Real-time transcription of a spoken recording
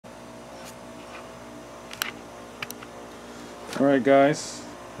Alright guys,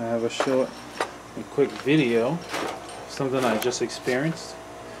 I have a quick video, something I just experienced.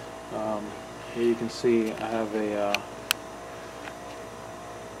 Here you can see I have a,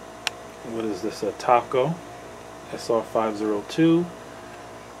 what is this, a Taco SR502,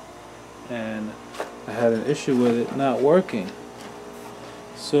 and I had an issue with it not working.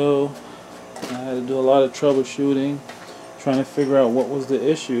 So I had to do a lot of troubleshooting, trying to figure out what was the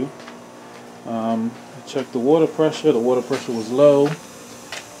issue. I checked the water pressure was low,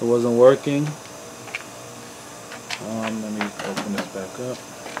 it wasn't working. Let me open this back up.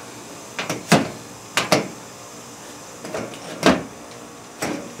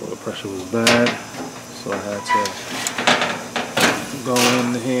 Water pressure was bad, so I had to go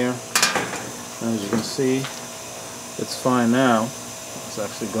in here. As you can see, it's fine now. It's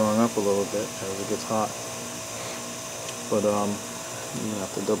actually going up a little bit as it gets hot. But you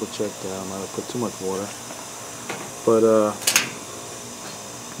have to double check that. I might have put too much water. But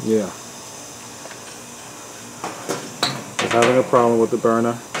yeah. I'm having a problem with the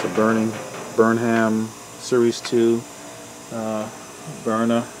burner. It's a Burnham Series 2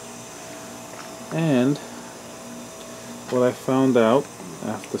 burner. And what I found out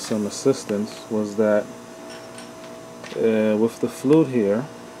after some assistance was that with the flute here,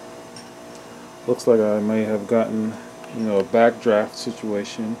 looks like I may have gotten a backdraft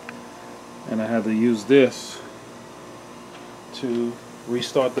situation, and I had to use this to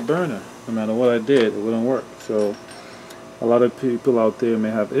restart the burner. No matter what I did, it wouldn't work. So a lot of people out there may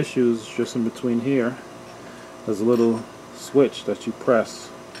have issues just in between here. There's a little switch that you press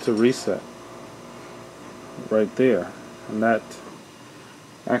to reset right there, and that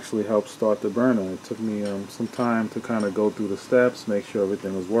actually helps start the burner. It took me some time to kind of go through the steps, make sure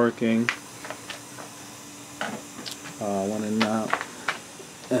everything was working. Went in and out,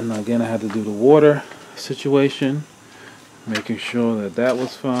 and again I had to do the water situation, making sure that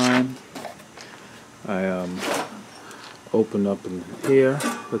was fine. I opened up in here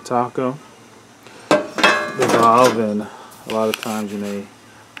the Taco, the valve, and a lot of times you may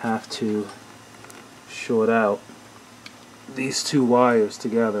have to short out these two wires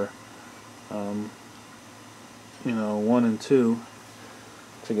together, 1 and 2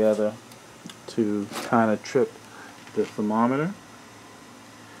 together, to kind of trip the thermometer,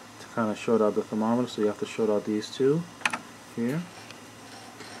 to kind of short out the thermometer. So you have to short out these two here,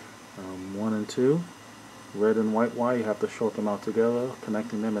 1 and 2, red and white wire. You have to short them out together,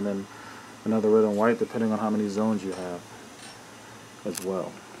 connecting them, and then another red and white depending on how many zones you have as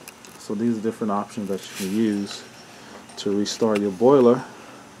well. So these are different options that you can use to restart your boiler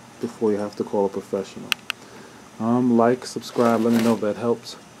before you have to call a professional. Like, subscribe, let me know if that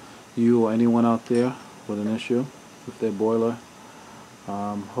helps you or anyone out there with an issue with their boiler.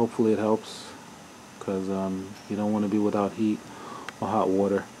 Hopefully it helps, because you don't want to be without heat or hot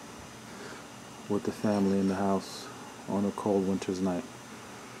water with the family in the house on a cold winter's night.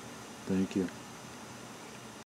 Thank you.